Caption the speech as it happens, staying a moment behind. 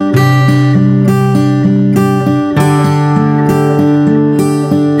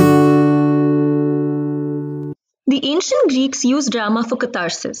Ancient Greeks used drama for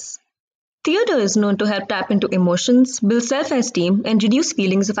catharsis. Theatre is known to help tap into emotions, build self esteem, and reduce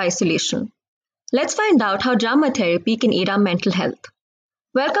feelings of isolation. Let's find out how drama therapy can aid our mental health.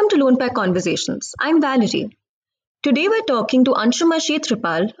 Welcome to Lone Pack Conversations. I'm Valerie. Today we're talking to Anshuma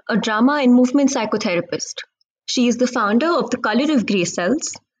Kshetrapal, a drama and movement psychotherapist. She is the founder of the Color of Grey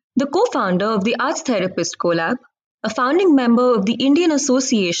Cells, the co founder of the Arts Therapist Collab, a founding member of the Indian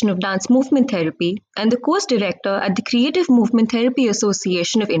Association of Dance Movement Therapy, and the course director at the Creative Movement Therapy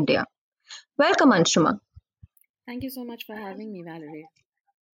Association of India. Welcome, Anshuma. Thank you so much for having me, Valerie.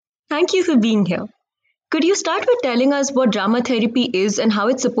 Thank you for being here. Could you start with telling us what drama therapy is and how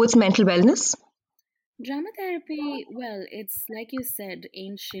it supports mental wellness? Drama therapy, well, it's like you said,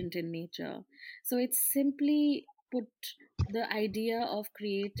 ancient in nature. So it's simply put the idea of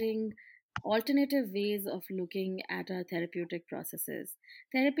creating alternative ways of looking at our therapeutic processes.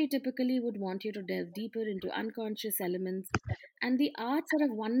 Therapy typically would want you to delve deeper into unconscious elements, and the arts are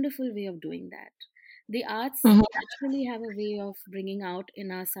a wonderful way of doing that. The arts Mhm. naturally have a way of bringing out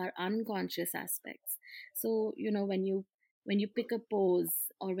in us our unconscious aspects. So, when you pick a pose,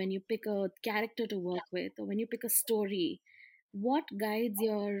 or when you pick a character to work with, or when you pick a story, what guides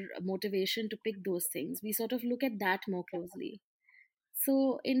your motivation to pick those things? We sort of look at that more closely.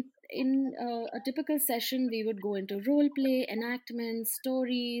 So in a typical session, we would go into role play, enactments,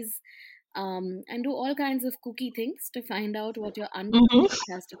 stories, and do all kinds of kooky things to find out what your Mhm. unconscious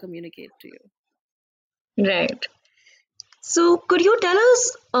has to communicate to you. Right. So, could you tell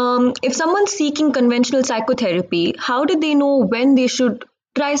us if someone's seeking conventional psychotherapy, how do they know when they should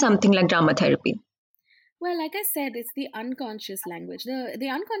try something like drama therapy? Well, like I said, it's the unconscious language. The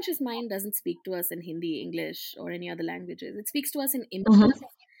unconscious mind doesn't speak to us in Hindi, English, or any other languages. It speaks to us in Mhm. images.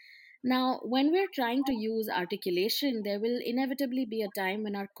 Now, when we're trying to use articulation, there will inevitably be a time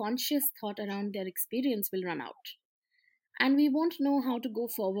when our conscious thought around their experience will run out. And we won't know how to go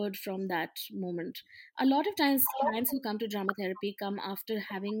forward from that moment. A lot of times, clients who come to drama therapy come after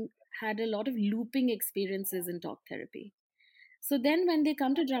having had a lot of looping experiences in talk therapy. So then, when they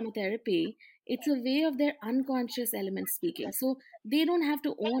come to drama therapy, it's a way of their unconscious element speaking. So they don't have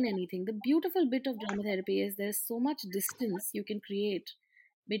to own anything. The beautiful bit of drama therapy is there's so much distance you can create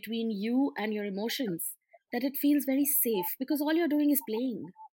between you and your emotions that it feels very safe because all you're doing is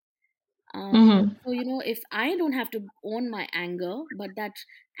playing. Mhm. So, if I don't have to own my anger, but that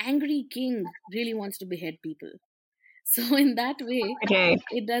angry king really wants to behead people. So, in that way, Right.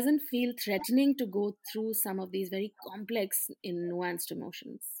 it doesn't feel threatening to go through some of these very complex in nuanced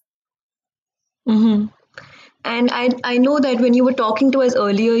emotions. Mhm. And I know that when you were talking to us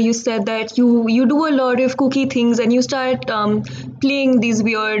earlier, you said that you do a lot of cookie things and you start playing these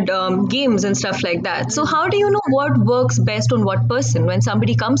weird games and stuff like that. So Mm. how do you know what works best on what person when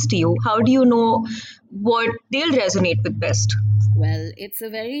somebody comes to you? How do you know what they'll resonate with best? Well, it's a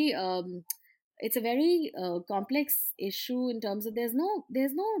very complex issue in terms of there's no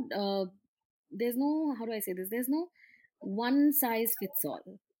how do I say this? There's no one size fits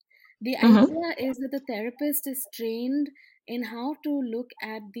all. The Mm-hmm. idea is that the therapist is trained in how to look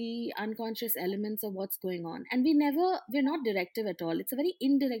at the unconscious elements of what's going on. And we're not directive at all. It's a very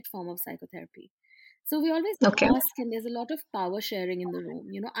indirect form of psychotherapy. So we always Okay. ask, and there's a lot of power sharing in the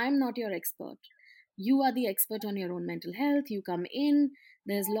room. I'm not your expert. You are the expert on your own mental health. You come in,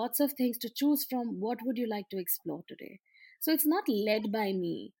 there's lots of things to choose from. What would you like to explore today? So it's not led by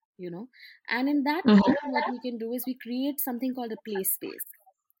me. And in that Mm-hmm. way, what we can do is we create something called a play space,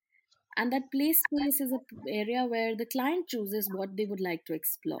 and that play space is a area where the client chooses what they would like to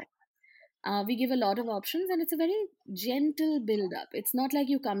explore. We give a lot of options, and it's a very gentle build up. It's not like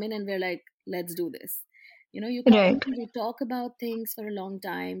you come in and we're like, let's do this. You come Right. in, we talk about things for a long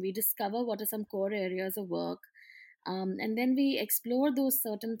time, we discover what are some core areas of work, and then we explore those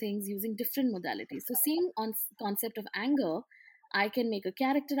certain things using different modalities. So seeing on concept of anger, I can make a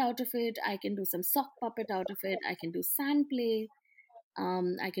character out of it, I can do some sock puppet out of it, I can do sand play,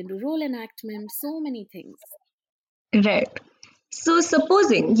 I can do role enactment, so many things. Right. So,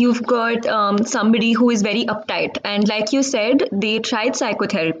 supposing you've got somebody who is very uptight, and like you said, they tried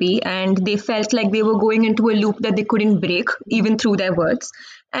psychotherapy and they felt like they were going into a loop that they couldn't break, even through their words.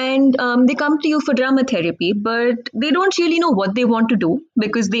 And they come to you for drama therapy, but they don't really know what they want to do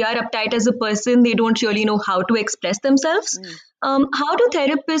because they are uptight as a person. They don't really know how to express themselves. Mm. How do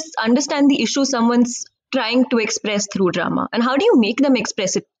therapists understand the issue someone's trying to express through drama? And how do you make them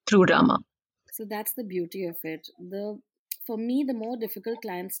express it through drama? So that's the beauty of it. For me, the more difficult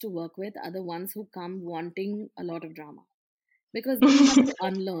clients to work with are the ones who come wanting a lot of drama, because they have to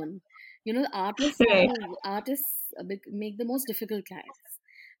unlearn. Artists Right. make the most difficult clients.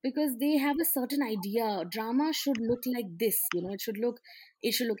 because they have a certain idea. Drama should look like this, it should look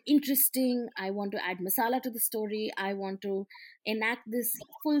interesting. I want to add masala to the story. I want to enact this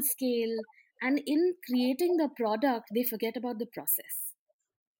full scale. And in creating the product, they forget about the process.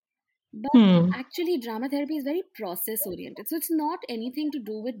 But Hmm. actually, drama therapy is very process oriented. So it's not anything to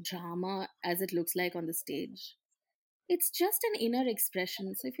do with drama as it looks like on the stage. It's just an inner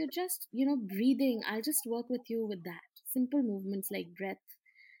expression. So if you're just, breathing, I'll just work with you with that. Simple movements like breath.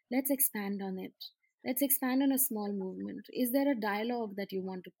 Let's expand on it. Let's expand on a small movement. Is there a dialogue that you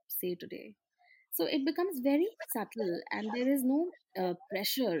want to say today? So it becomes very subtle, and there is no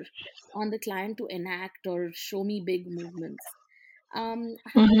pressure on the client to enact or show me big movements.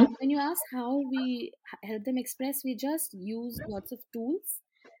 Mm-hmm. When you ask how we help them express, we just use lots of tools,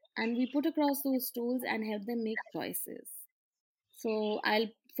 and we put across those tools and help them make choices. So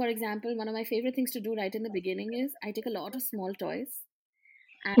for example, one of my favorite things to do right in the beginning is I take a lot of small toys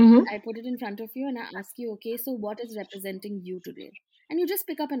and Mm-hmm. I put it in front of you and I ask you, okay, so what is representing you today? And you just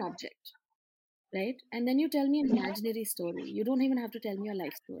pick up an object, right? And then you tell me an imaginary story. You don't even have to tell me your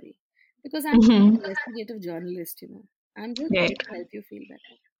life story because I'm not Mm-hmm. an investigative journalist. I'm just here Right. to help you feel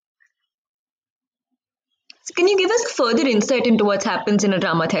better. So can you give us further insight into what happens in a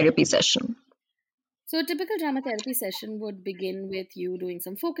drama therapy session? So, a typical drama therapy session would begin with you doing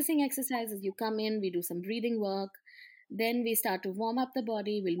some focusing exercises. You come in, we do some breathing work. Then we start to warm up the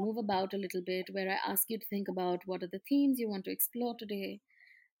body. We'll move about a little bit where I ask you to think about what are the themes you want to explore today.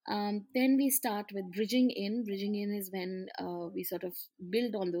 Then we start with bridging in. Bridging in is when we sort of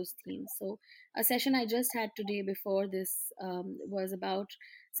build on those themes. So, a session I just had today before this was about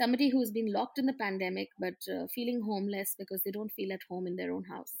somebody who's been locked in the pandemic but feeling homeless because they don't feel at home in their own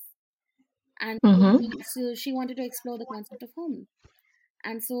house. And Mm-hmm. so she wanted to explore the concept of home.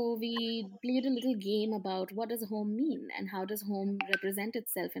 And so we played a little game about what does home mean and how does home represent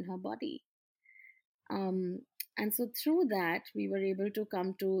itself in her body. Um, and so through that, we were able to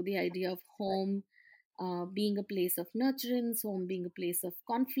come to the idea of home being a place of nurturance, home being a place of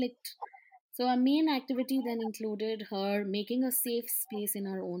conflict. So our main activity then included her making a safe space in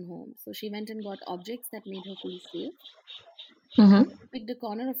her own home. So she went and got objects that made her feel safe. Mm-hmm. She picked a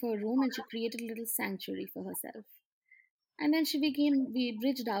corner of her room and she created a little sanctuary for herself. And then we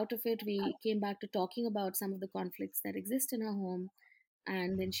bridged out of it. We came back to talking about some of the conflicts that exist in her home.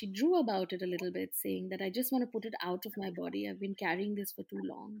 And then she drew about it a little bit, saying that I just want to put it out of my body. I've been carrying this for too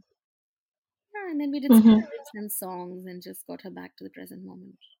long. Yeah, and then we did some Mm-hmm. lyrics and songs and just got her back to the present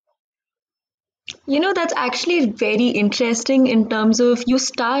moment. That's actually very interesting in terms of you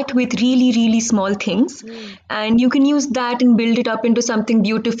start with really, really small things Mm. and you can use that and build it up into something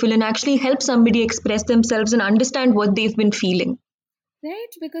beautiful and actually help somebody express themselves and understand what they've been feeling. Right?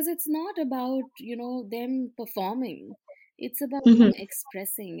 Because it's not about, them performing. It's about Hmm. them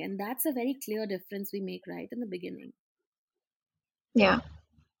expressing. And that's a very clear difference we make right in the beginning. Yeah.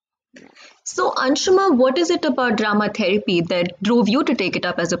 Yeah. So, Anshuma, what is it about drama therapy that drove you to take it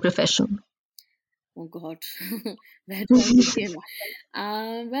up as a profession? Oh God, where do I begin?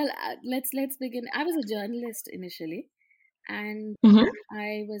 Let's begin. I was a journalist initially, and Hmm.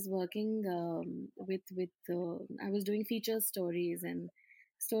 I was working I was doing feature stories and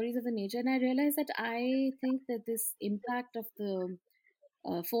stories of the nature, and I realized that I think that this impact of the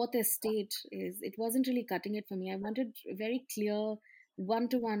fourth estate is it wasn't really cutting it for me. I wanted very clear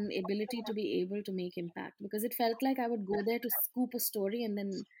one-to-one ability to be able to make impact because it felt like I would go there to scoop a story and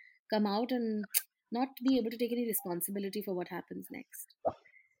then come out and not be able to take any responsibility for what happens next.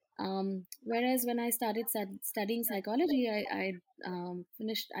 Whereas when I started studying psychology, I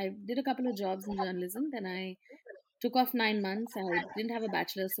did a couple of jobs in journalism. Then I took off 9 months. I didn't have a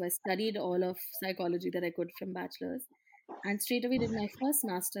bachelor's, so I studied all of psychology that I could from bachelor's, and straight away did my first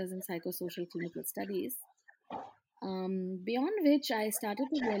master's in psychosocial clinical studies. Beyond which, I started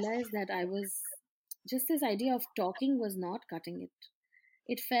to realize that I was just this idea of talking was not cutting it.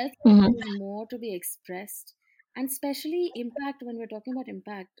 It felt like Hmm. there was more to be expressed, and especially impact. When we're talking about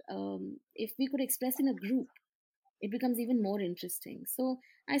impact, if we could express in a group, it becomes even more interesting. So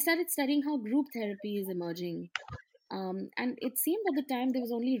I started studying how group therapy is emerging, and it seemed at the time there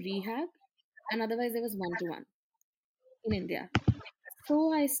was only rehab, and otherwise there was one to one in India.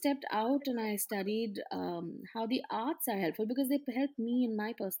 So I stepped out and I studied how the arts are helpful because they help me in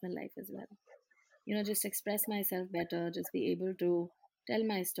my personal life as well. Just express myself better, just be able to tell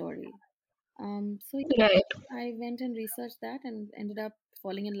my story. So Right. yeah, I went and researched that and ended up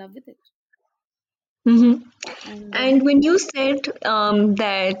falling in love with it. Hmm. And And when you said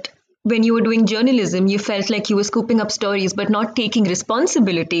that when you were doing journalism, you felt like you were scooping up stories but not taking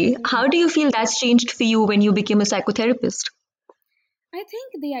responsibility, mm, how do you feel that's changed for you when you became a psychotherapist? I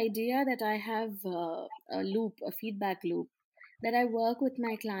think the idea that I have a loop, a feedback loop, that I work with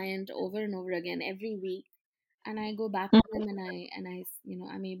my client over and over again every week, and I go back to them, and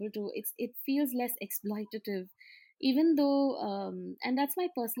I'm able to. It feels less exploitative, even though, and that's my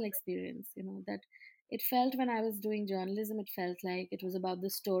personal experience. That it felt when I was doing journalism, it felt like it was about the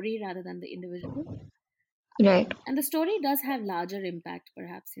story rather than the individual, Right, and the story does have larger impact,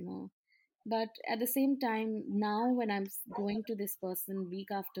 perhaps. But at the same time, now when I'm going to this person week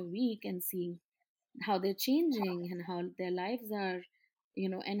after week and seeing how they're changing and how their lives are,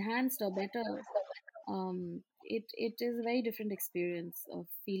 enhanced or better, it is a very different experience of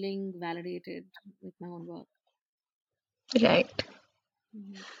feeling validated with my own work. right.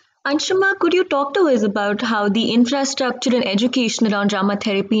 Mhm. Anshuma, could you talk to us about how the infrastructure and education around drama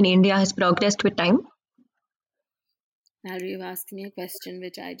therapy in India has progressed with time? Mallory, you've asked me a question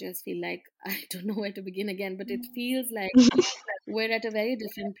which I just feel like I don't know where to begin again, but it feels like we're at a very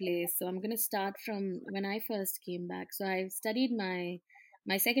different place. So I'm going to start from when I first came back. So I studied my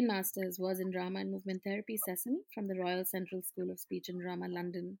second master's was in drama and movement therapy, Sesame, from the Royal Central School of Speech and Drama,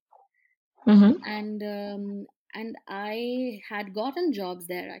 London. Mm-hmm. And I had gotten jobs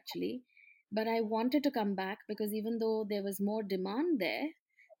there actually, but I wanted to come back because even though there was more demand there,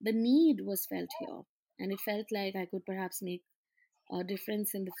 the need was felt here, and it felt like I could perhaps make a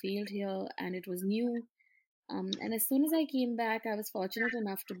difference in the field here, and it was new. And as soon as I came back, I was fortunate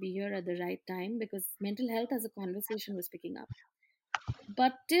enough to be here at the right time because mental health as a conversation was picking up.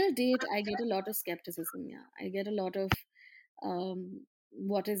 But till date, I get a lot of skepticism. Yeah, I get a lot of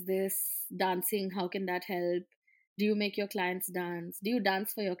what is this dancing? How can that help? Do you make your clients dance? Do you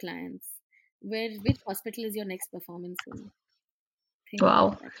dance for your clients? Which hospital is your next performance in? Things like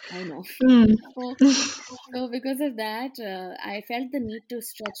Wow. that. I know. Hmm. So, so because of that, I felt the need to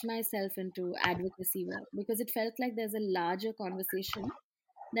stretch myself into advocacy work because it felt like there's a larger conversation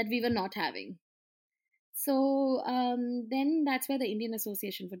that we were not having. So then that's where the Indian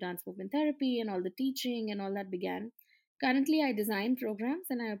Association for Dance Movement Therapy and all the teaching and all that began. Currently, I design programs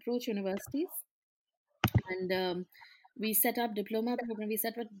and I approach universities, and we set up diploma program. We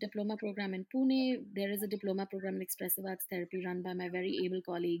set up a diploma program in Pune. There is a diploma program in expressive arts therapy run by my very able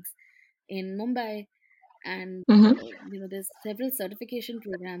colleagues in Mumbai, and Mm-hmm. there's several certification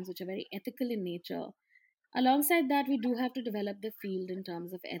programs which are very ethical in nature. Alongside that, we do have to develop the field in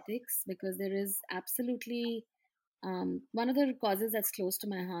terms of ethics because there is absolutely one of the causes that's close to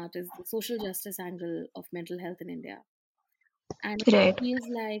my heart is the social justice angle of mental health in India. And it Right. feels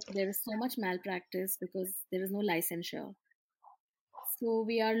like there is so much malpractice because there is no licensure. So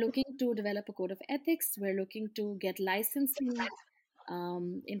we are looking to develop a code of ethics. We're looking to get licensing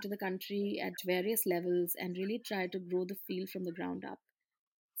into the country at various levels and really try to grow the field from the ground up.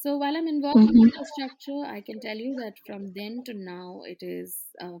 So while I'm involved in Mm-hmm. infrastructure, I can tell you that from then to now, it is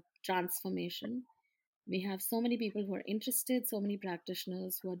a transformation. We have so many people who are interested, so many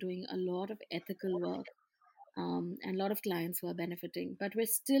practitioners who are doing a lot of ethical work, and a lot of clients who are benefiting. But we're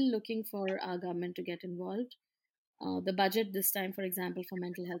still looking for our government to get involved. The budget this time, for example, for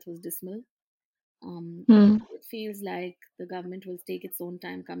mental health was dismal. Mm. It feels like the government will take its own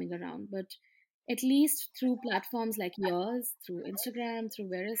time coming around, but at least through platforms like yours, through Instagram, through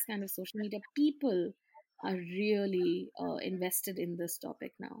various kind of social media, people are really invested in this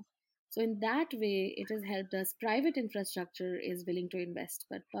topic now. So in that way, it has helped us. Private infrastructure is willing to invest,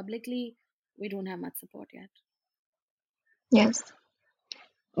 but publicly, we don't have much support yet. Yes.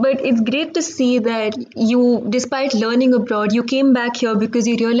 But it's great to see that you, despite learning abroad, you came back here because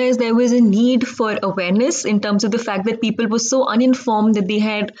you realized there was a need for awareness in terms of the fact that people were so uninformed that they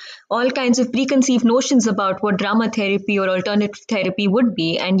had all kinds of preconceived notions about what drama therapy or alternative therapy would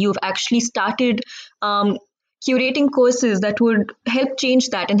be. And you've actually started curating courses that would help change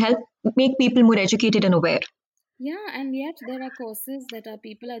that and help make people more educated and aware. Yeah, and yet there are courses that are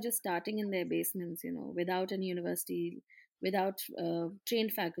people are just starting in their basements, without any university, without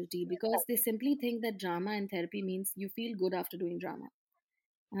trained faculty, because they simply think that drama and therapy means you feel good after doing drama.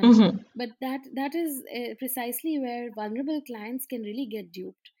 And Mm-hmm. but that is precisely where vulnerable clients can really get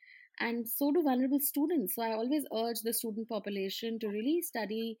duped, and so do vulnerable students. So I always urge the student population to really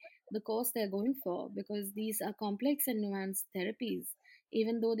study the course they're going for because these are complex and nuanced therapies.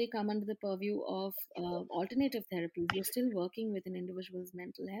 Even though they come under the purview of alternative therapies, you're still working with an individual's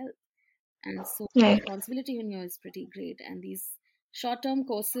mental health, and so the Right. responsibility on you is pretty great. And these short-term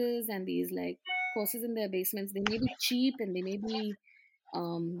courses and these like courses in their basements, they may be cheap and they may be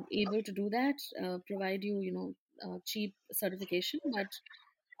able to do that, provide you, cheap certification. But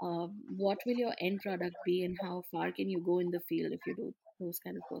what will your end product be, and how far can you go in the field if you do those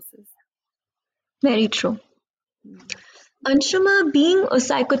kind of courses? Very true. Mm. Anshuma, being a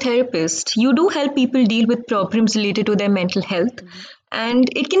psychotherapist, you do help people deal with problems related to their mental health. Mhm. And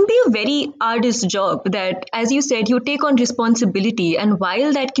it can be a very arduous job that, as you said, you take on responsibility. And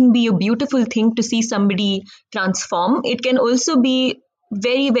while that can be a beautiful thing to see somebody transform, it can also be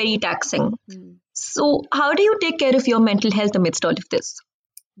very, very taxing. Mm. So, how do you take care of your mental health amidst all of this?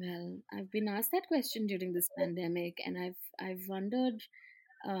 Well, I've been asked that question during this pandemic, and I've wondered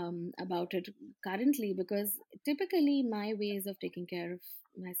about it currently, because typically my ways of taking care of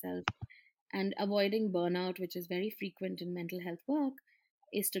myself and avoiding burnout, which is very frequent in mental health work,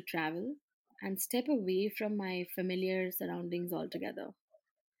 is to travel and step away from my familiar surroundings altogether.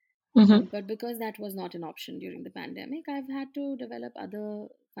 Mm-hmm. But because that was not an option during the pandemic, I've had to develop other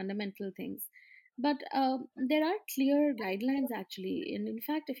fundamental things. But there are clear guidelines actually. And in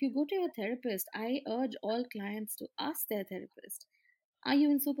fact, if you go to your therapist, I urge all clients to ask their therapist, are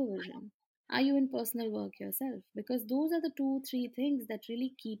you in supervision? Are you in personal work yourself? Because those are the two, three things that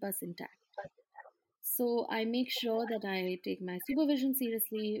really keep us intact. So I make sure that I take my supervision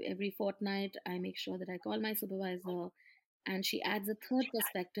seriously. Every fortnight, I make sure that I call my supervisor, and she adds a third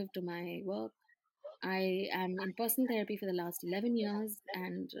perspective to my work. I am in personal therapy for the last 11 years,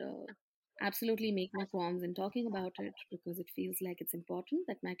 and absolutely make no qualms in talking about it, because it feels like it's important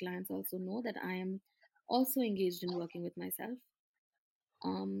that my clients also know that I am also engaged in working with myself.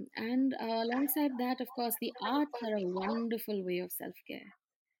 And alongside that, of course, the arts are a wonderful way of self care.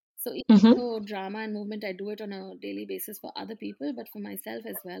 So even Mm-hmm. though drama and movement, I do it on a daily basis for other people, but for myself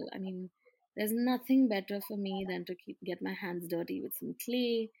as well. I mean, there's nothing better for me than to get my hands dirty with some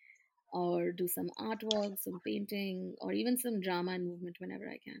clay, or do some artwork, some painting, or even some drama and movement whenever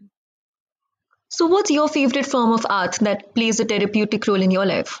I can. So, what's your favorite form of art that plays a therapeutic role in your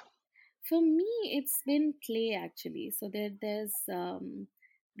life? For me, it's been clay actually. So there's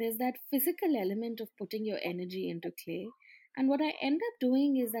that physical element of putting your energy into clay. And what I end up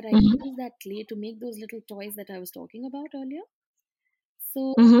doing is that I Mm-hmm. use that clay to make those little toys that I was talking about earlier.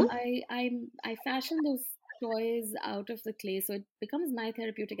 So Mm-hmm. I fashion those toys out of the clay, so it becomes my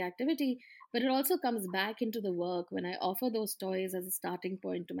therapeutic activity, but it also comes back into the work when I offer those toys as a starting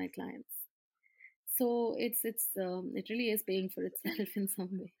point to my clients. So it really is paying for itself in some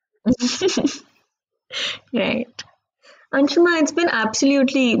way. Right. Anshuma, it's been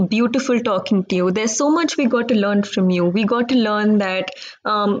absolutely beautiful talking to you. There's so much we got to learn from you. We got to learn that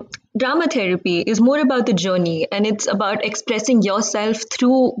drama therapy is more about the journey, and it's about expressing yourself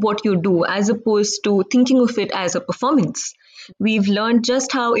through what you do as opposed to thinking of it as a performance. We've learned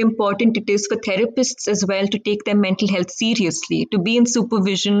just how important it is for therapists as well to take their mental health seriously, to be in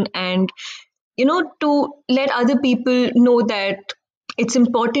supervision, and to let other people know that it's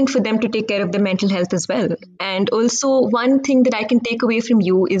important for them to take care of their mental health as well. And also, one thing that I can take away from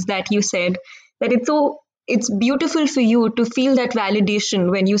you is that you said that it's beautiful for you to feel that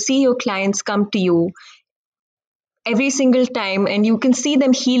validation when you see your clients come to you every single time, and you can see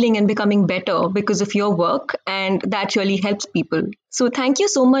them healing and becoming better because of your work, and that really helps people. So thank you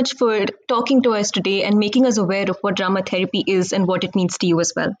so much for talking to us today and making us aware of what drama therapy is and what it means to you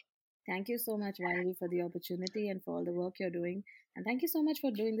as well. Thank you so much, Valerie, for the opportunity and for all the work you're doing. And thank you so much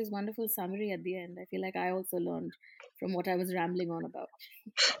for doing this wonderful summary at the end. I feel like I also learned from what I was rambling on about.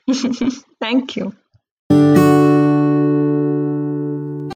 Thank you.